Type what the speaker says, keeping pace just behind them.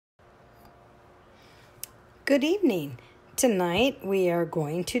Good evening. Tonight we are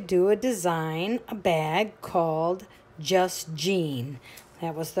going to do a bag called Just Jean.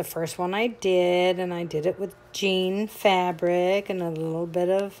 That was the first one I did, and I did it with jean fabric and a little bit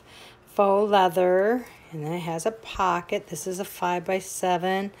of faux leather. And then it has a pocket. This is a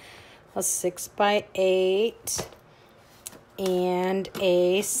 5x7, a 6x8, and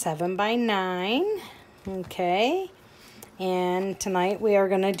a 7x9. Okay. And tonight we are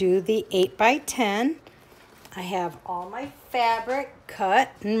going to do the 8x10. I have all my fabric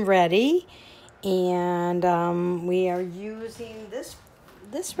cut and ready, and we are using this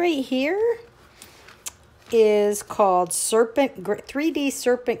right here is called 3D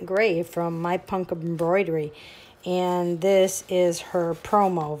Serpent Gray from ITH Embroidery, and this is her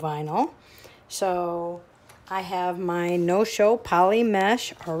promo vinyl. So I have my no-show poly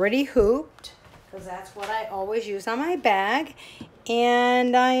mesh already hooped, because that's what I always use on my bag,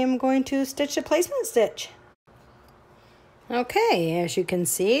 and I am going to stitch the placement stitch. Okay, as you can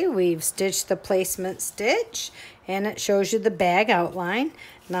see, we've stitched the placement stitch, and it shows you the bag outline.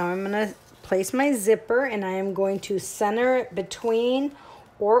 Now I'm going to place my zipper, and I am going to center it between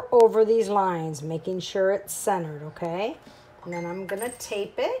or over these lines, making sure it's centered, okay? And then I'm going to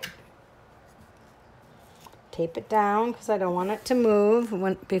tape it. Tape it down because I don't want it to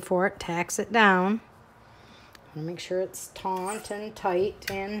move before it tacks it down. I want to make sure it's taut and tight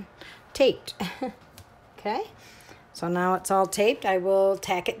and taped. Okay, so now it's all taped. I will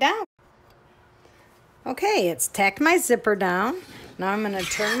tack it down. Okay, it's tacked my zipper down. Now I'm going to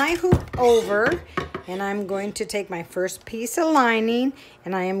turn my hoop over, and I'm going to take my first piece of lining,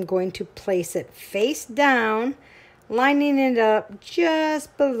 and I am going to place it face down, lining it up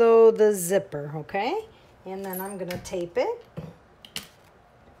just below the zipper, okay? And then I'm going to tape it.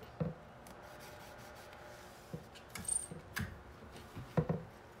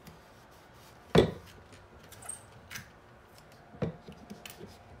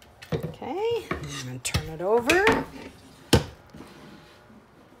 Okay, I'm going to turn it over.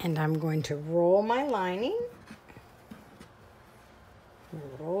 And I'm going to roll my lining.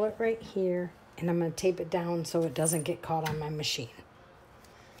 Roll it right here. And I'm going to tape it down so it doesn't get caught on my machine.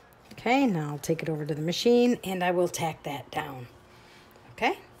 Okay, now I'll take it over to the machine and I will tack that down.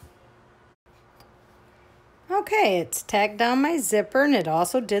 Okay? Okay, it's tacked down my zipper, and it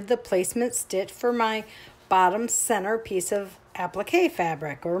also did the placement stitch for my bottom center piece of applique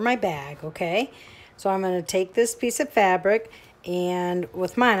fabric or my bag, okay? So I'm going to take this piece of fabric, and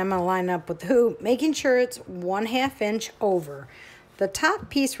with mine I'm going to line up with the hoop, making sure it's 1/2 inch over. The top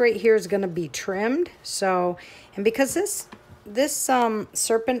piece right here is going to be trimmed, so, and because this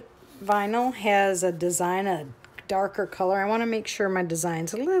serpent vinyl has a design, a darker color, I want to make sure my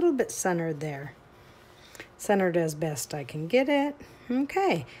design's a little bit centered there. Centered as best I can get it.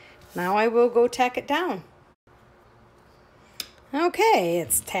 Okay, now I will go tack it down. Okay,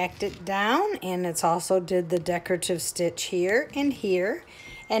 it's tacked it down, and it's also did the decorative stitch here and here.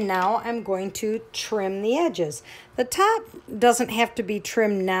 And now I'm going to trim the edges. The top doesn't have to be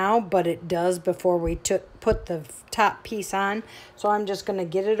trimmed now, but it does before we put the top piece on. So I'm just going to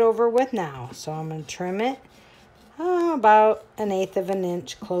get it over with now. So I'm going to trim it about 1/8 of an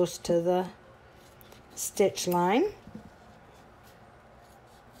inch close to the stitch line.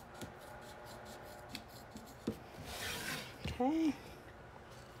 Okay.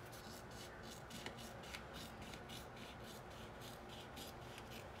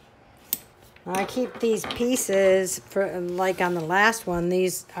 Now I keep these pieces for, like on the last one,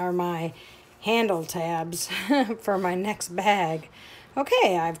 these are my handle tabs for my next bag.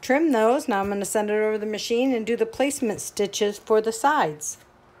 Okay, I've trimmed those. Now I'm going to send it over the machine and do the placement stitches for the sides.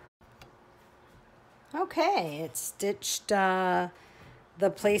 Okay, it's stitched the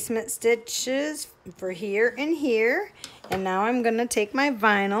placement stitches for here and here. And now I'm going to take my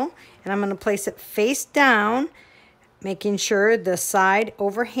vinyl and I'm going to place it face down, making sure the side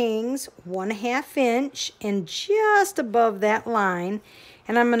overhangs 1/2 inch and just above that line.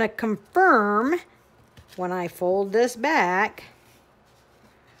 And I'm going to confirm when I fold this back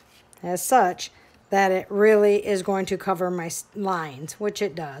as such that it really is going to cover my lines, which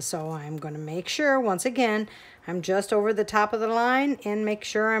it does. So I'm going to make sure, once again, I'm just over the top of the line and make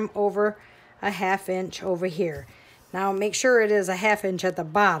sure I'm over 1/2 inch over here. Now make sure it is 1/2 inch at the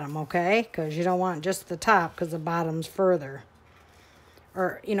bottom, okay? Because you don't want just the top, because the bottom's further,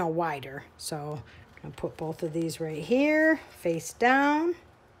 or, you know, wider. So I'm going to put both of these right here, face down,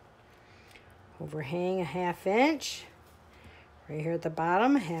 overhang 1/2 inch, right here at the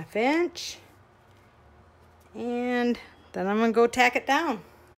bottom, 1/2 inch, and then I'm going to go tack it down.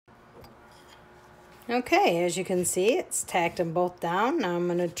 Okay, as you can see, it's tacked them both down. Now I'm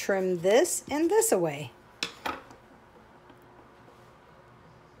going to trim this and this away.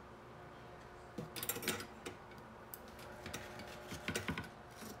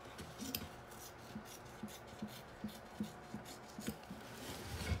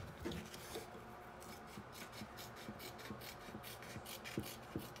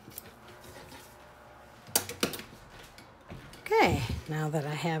 Now that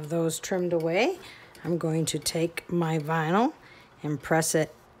I have those trimmed away, I'm going to take my vinyl and press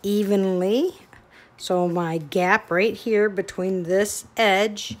it evenly. So my gap right here between this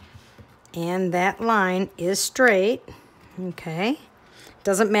edge and that line is straight, okay?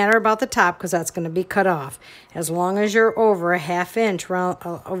 Doesn't matter about the top because that's going to be cut off. As long as you're over a 1/2 inch round,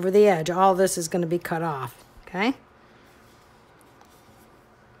 over the edge, all this is going to be cut off, okay?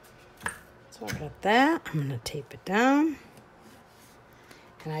 So I got that. I'm going to tape it down.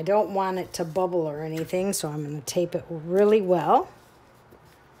 And I don't want it to bubble or anything, so I'm going to tape it really well.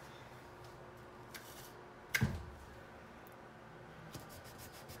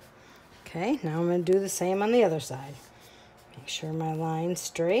 Okay, now I'm going to do the same on the other side. Make sure my line's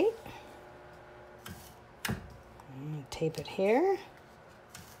straight. I'm going to tape it here.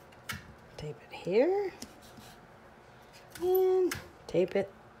 Tape it here. And tape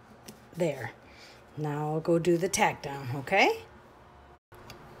it there. Now I'll go do the tack down, okay?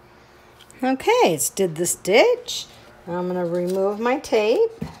 Okay, it's did the stitch. Now I'm going to remove my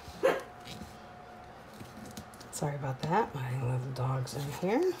tape. Sorry about that, my little dog's in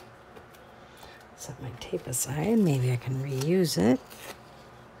here. Set my tape aside, maybe I can reuse it.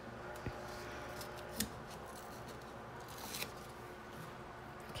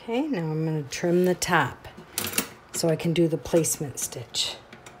 Okay, now I'm going to trim the top so I can do the placement stitch,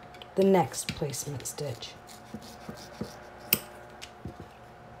 the next placement stitch.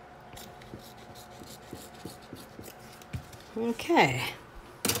 Okay.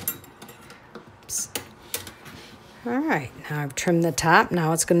 Oops. All right, now I've trimmed the top.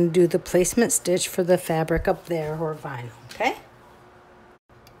 Now it's going to do the placement stitch for the fabric up there or vinyl, okay?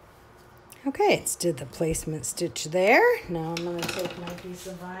 Okay, it's did the placement stitch there. Now I'm going to take my piece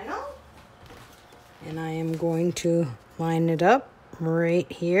of vinyl and I am going to line it up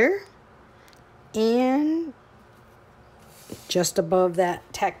right here and just above that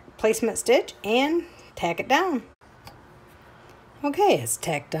placement stitch and tack it down. Okay, it's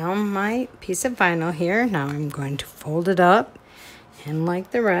tacked down my piece of vinyl here. Now I'm going to fold it up, and like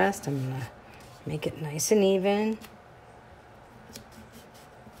the rest, I'm going to make it nice and even.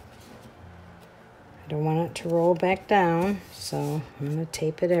 I don't want it to roll back down, so I'm going to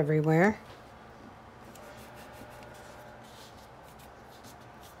tape it everywhere.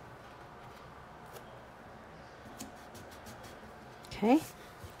 Okay,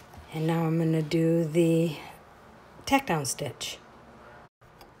 and now I'm going to do the tack down stitch.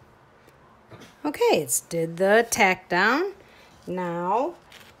 Okay, it's did the tack down. Now,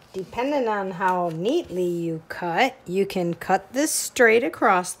 depending on how neatly you can cut this straight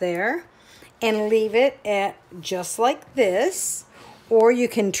across there and leave it at just like this, or you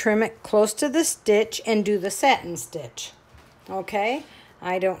can trim it close to the stitch and do the satin stitch. Okay,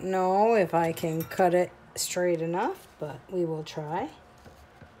 I don't know if I can cut it straight enough, but we will try.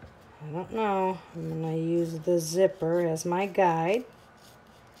 I don't know. I'm going to use the zipper as my guide.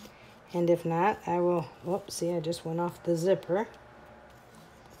 And if not, I will, whoops, see, I just went off the zipper.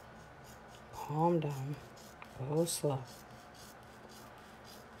 Calm down. Go slow.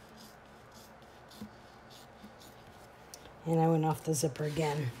 And I went off the zipper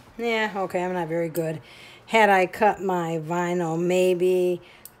again. Yeah, okay, I'm not very good. Had I cut my vinyl maybe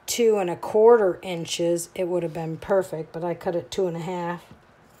 2 1/4 inches, it would have been perfect, but I cut it 2 1/2.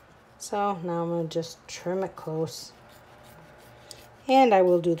 So now I'm going to just trim it close. And I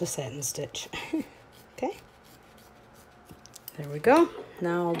will do the satin stitch. Okay. There we go.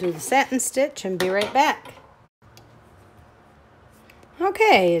 Now I'll do the satin stitch and be right back.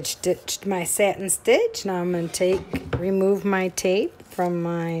 Okay, it's stitched my satin stitch. Now I'm going to remove my tape from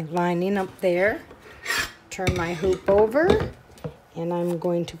my lining up there. Turn my hoop over. And I'm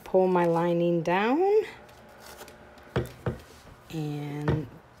going to pull my lining down. And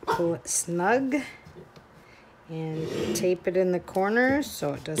pull it snug. And tape it in the corners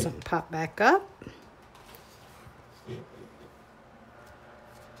so it doesn't pop back up.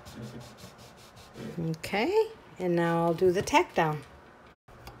 Okay, and now I'll do the tack down.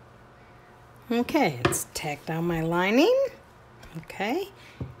 Okay, it's tacked down my lining. Okay,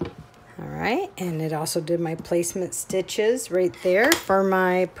 all right, and it also did my placement stitches right there for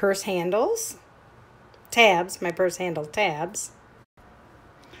my purse handles. Tabs, my purse handle tabs.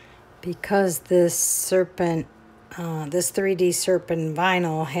 Because this serpent, this 3D serpent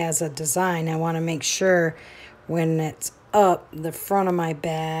vinyl has a design, I want to make sure when it's up the front of my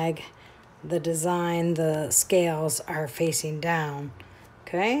bag, the design, the scales are facing down.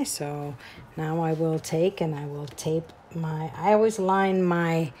 Okay, so now I will take and I will tape my, I always line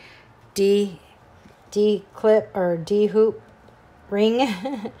my D clip or D hoop ring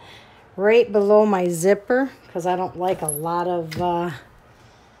right below my zipper because I don't like a lot of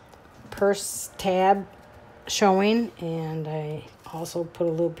purse tab showing, and I also put a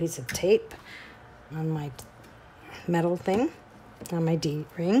little piece of tape on my metal thing, on my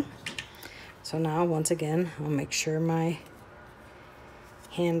D-ring. So now, once again, I'll make sure my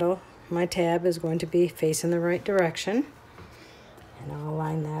handle, my tab is going to be facing the right direction. And I'll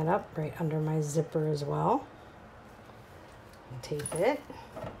line that up right under my zipper as well. And tape it.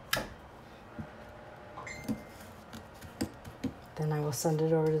 Then I will send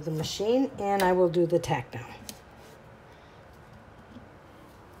it over to the machine and I will do the tack down.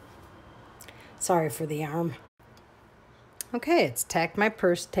 Sorry for the arm. Okay, it's tacked my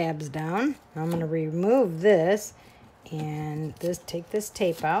purse tabs down. I'm going to remove this and take this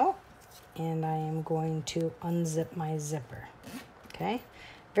tape out, and I am going to unzip my zipper. Okay,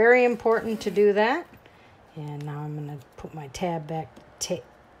 very important to do that. And now I'm going to put my tab back, tape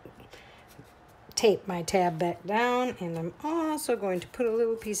my tab back down, and I'm also going to put a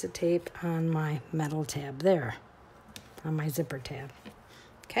little piece of tape on my metal tab there, on my zipper tab.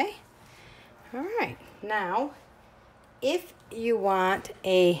 Okay, all right. Now, if you want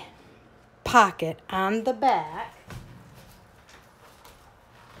a pocket on the back,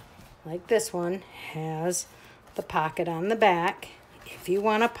 like this one has the pocket on the back, if you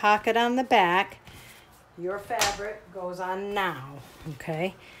want a pocket on the back, your fabric goes on now,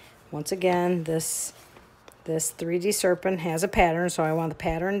 okay? Once again, this 3D serpent has a pattern, so I want the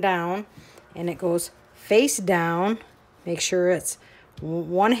pattern down, and it goes face down. Make sure it's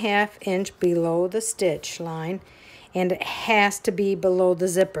 1/2 inch below the stitch line, and it has to be below the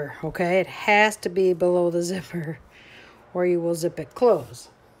zipper, okay? It has to be below the zipper, or you will zip it closed,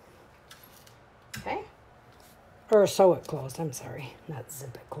 okay? Or sew it closed, I'm sorry, not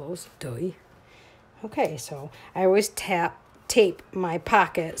zip it closed, duh. Okay, so I always tape my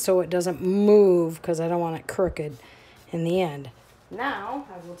pocket so it doesn't move because I don't want it crooked in the end. Now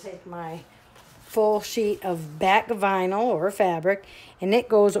I will take my full sheet of back vinyl or fabric, and it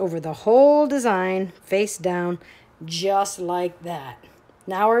goes over the whole design face down just like that.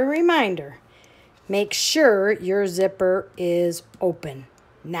 Now a reminder, make sure your zipper is open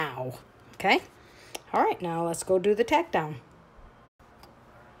now, okay? All right, now let's go do the tack down.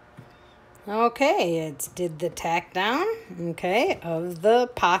 Okay, it's did the tack down, okay, of the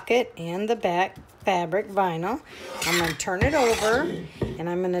pocket and the back fabric vinyl. I'm going to turn it over, and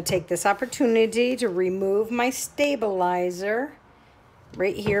I'm going to take this opportunity to remove my stabilizer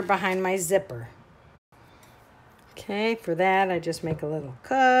right here behind my zipper. Okay, for that I just make a little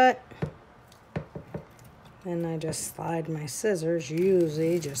cut. Then I just slide my scissors,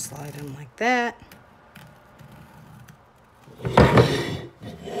 usually just slide them like that.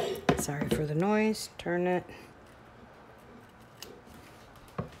 Sorry for the noise. Turn it.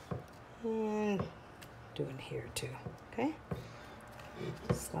 And do it here too, okay?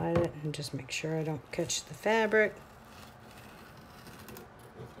 Slide it and just make sure I don't catch the fabric.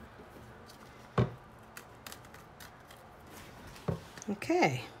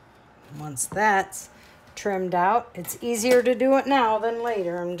 Okay, once that's trimmed out, it's easier to do it now than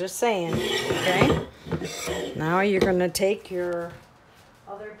later, I'm just saying, okay? Now you're gonna take your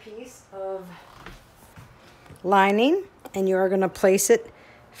other piece of lining and you are going to place it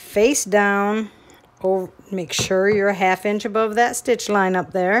face down. Over, make sure you're 1/2 inch above that stitch line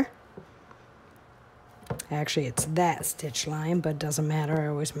up there. Actually, it's that stitch line, but it doesn't matter. I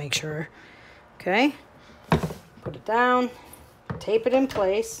always make sure. Okay, put it down, tape it in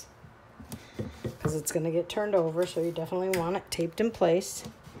place because it's going to get turned over, so you definitely want it taped in place,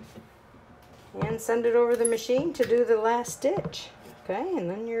 and send it over the machine to do the last stitch. Okay, and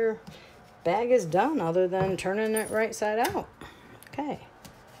then your bag is done other than turning it right side out. Okay.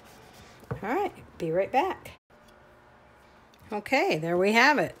 All right, be right back. Okay, there we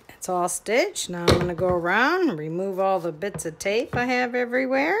have it. It's all stitched. Now I'm going to go around and remove all the bits of tape I have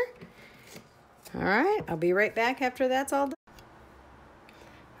everywhere. All right, I'll be right back after that's all done.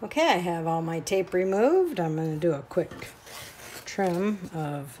 Okay, I have all my tape removed. I'm going to do a quick trim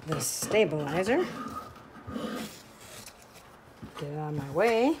of this stabilizer. Get it out of my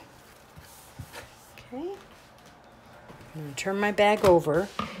way. Okay. I'm going to turn my bag over,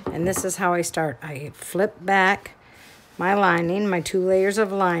 and this is how I start. I flip back my lining, my 2 layers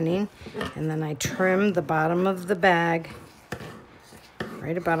of lining, and then I trim the bottom of the bag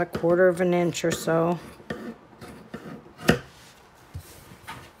right about 1/4 inch or so.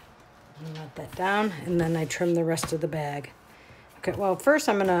 Let that down, and then I trim the rest of the bag. Okay, well, first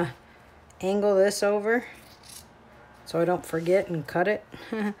I'm going to angle this over so I don't forget and cut it.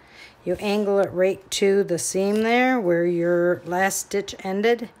 You angle it right to the seam there where your last stitch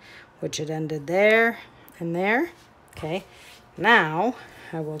ended, which it ended there and there. Okay, now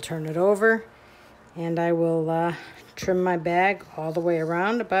I will turn it over and I will trim my bag all the way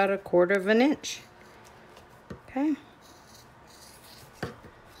around about 1/4 of an inch. Okay.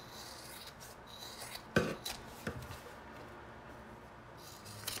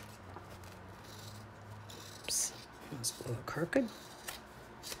 Oops, that's a little crooked.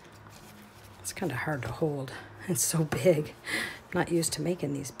 It's kind of hard to hold. It's so big. I'm not used to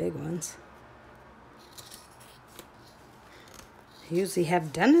making these big ones. I usually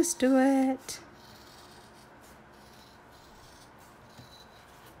have Dennis do it.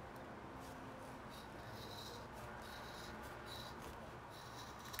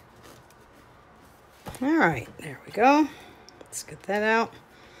 All right, there we go. Let's get that out.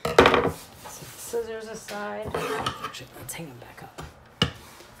 Set the scissors aside. Actually, let's hang them back up.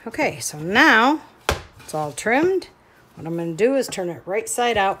 Okay, so now it's all trimmed. What I'm going to do is turn it right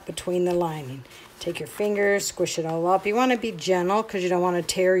side out between the lining. Take your fingers, squish it all up. You want to be gentle because you don't want to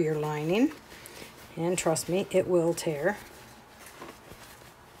tear your lining. And trust me, it will tear.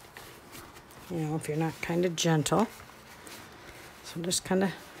 You know, if you're not kind of gentle. So just kind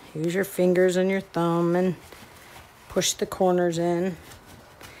of use your fingers and your thumb and push the corners in.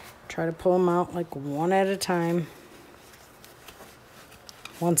 Try to pull them out like one at a time.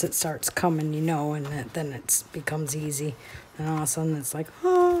 Once it starts coming, you know, and then it becomes easy. And all of a sudden it's like,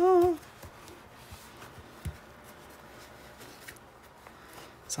 oh.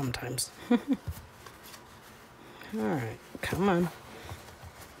 Sometimes. All right, come on.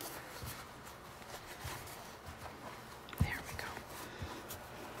 There we go.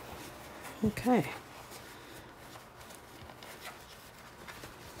 Okay.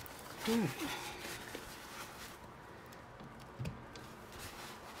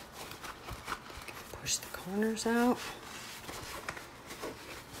 Push the corners out.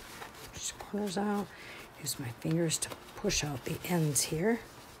 Push the corners out. Use my fingers to push out the ends here.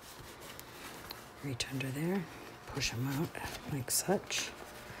 Reach under there. Push them out like such.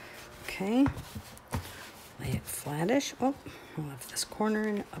 Okay. Lay it flattish. Oh, I'll have this corner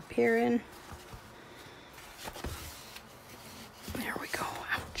in, up here in. There we go.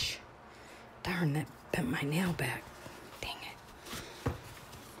 Ouch. Darn, that bent my nail back. Dang it.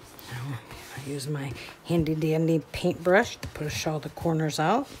 Now I use my handy dandy paintbrush to push all the corners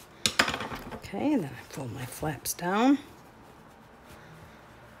out. Okay, then I fold my flaps down.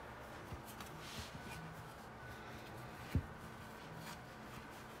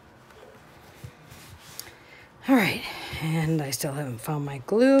 All right, and I still haven't found my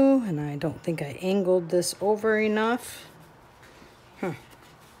glue, and I don't think I angled this over enough.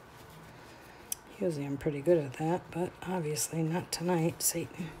 Usually I'm pretty good at that, but obviously not tonight,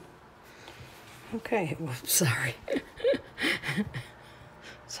 Satan. Okay, whoops, sorry.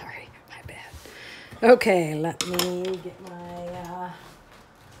 Sorry, my bad. Okay, let me get my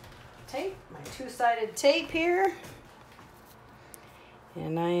tape, my two-sided tape here.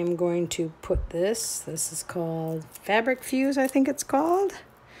 And I am going to put this is called Fabric Fuse, I think it's called.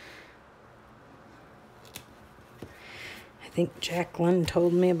 I think Jacqueline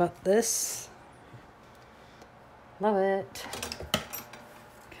told me about this. Love it.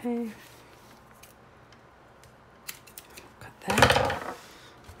 Okay. Cut that.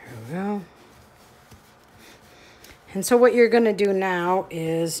 There we go. And so what you're going to do now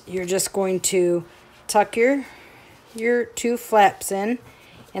is you're just going to tuck your two flaps in,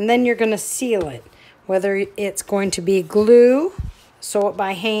 and then you're going to seal it. Whether it's going to be glue, sew it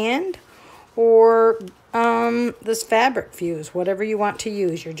by hand, or this fabric fuse, whatever you want to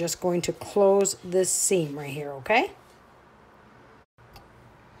use. You're just going to close this seam right here, okay?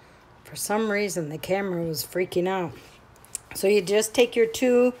 For some reason, the camera was freaking out. So you just take your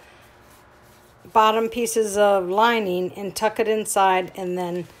two bottom pieces of lining and tuck it inside and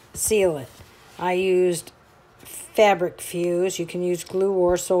then seal it. I used fabric fuse. You can use glue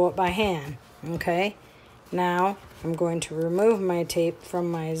or sew it by hand, okay? Now, I'm going to remove my tape from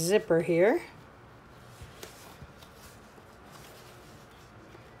my zipper here.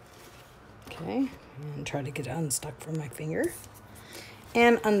 Okay, and try to get it unstuck from my finger.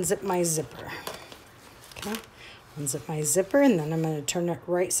 And unzip my zipper. Okay, unzip my zipper, and then I'm going to turn it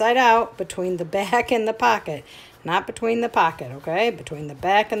right side out between the back and the pocket. Not between the pocket, okay? Between the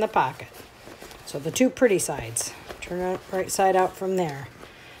back and the pocket. So the two pretty sides. Turn it right side out from there.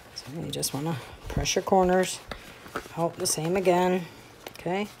 So you just want to press your corners out the same again.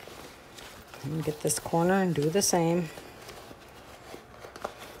 Okay, and get this corner and do the same.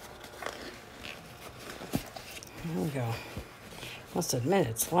 There we go. Must admit,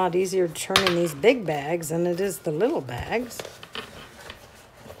 it's a lot easier turning these big bags than it is the little bags.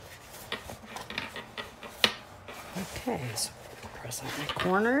 Okay, so press out my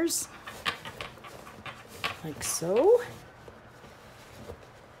corners like so.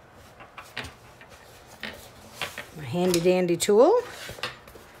 My handy dandy tool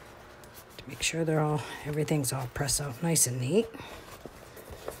to make sure everything's all pressed out nice and neat.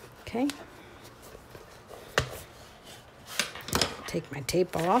 Okay. Take my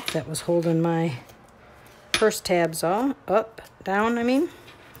tape off that was holding my purse tabs off, down,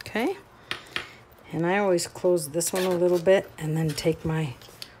 okay. And I always close this one a little bit and then take my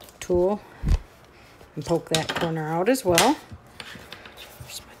tool and poke that corner out as well.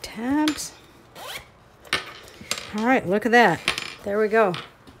 There's my tabs. All right, look at that. There we go.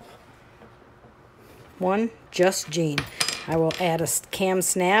 One Just Jean. I will add a cam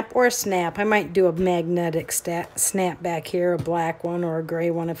snap or a snap. I might do a magnetic snap back here, a black one or a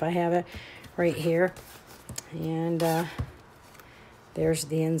gray one if I have it right here. And there's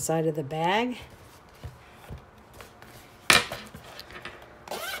the inside of the bag.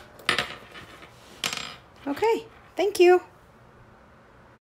 Okay, thank you.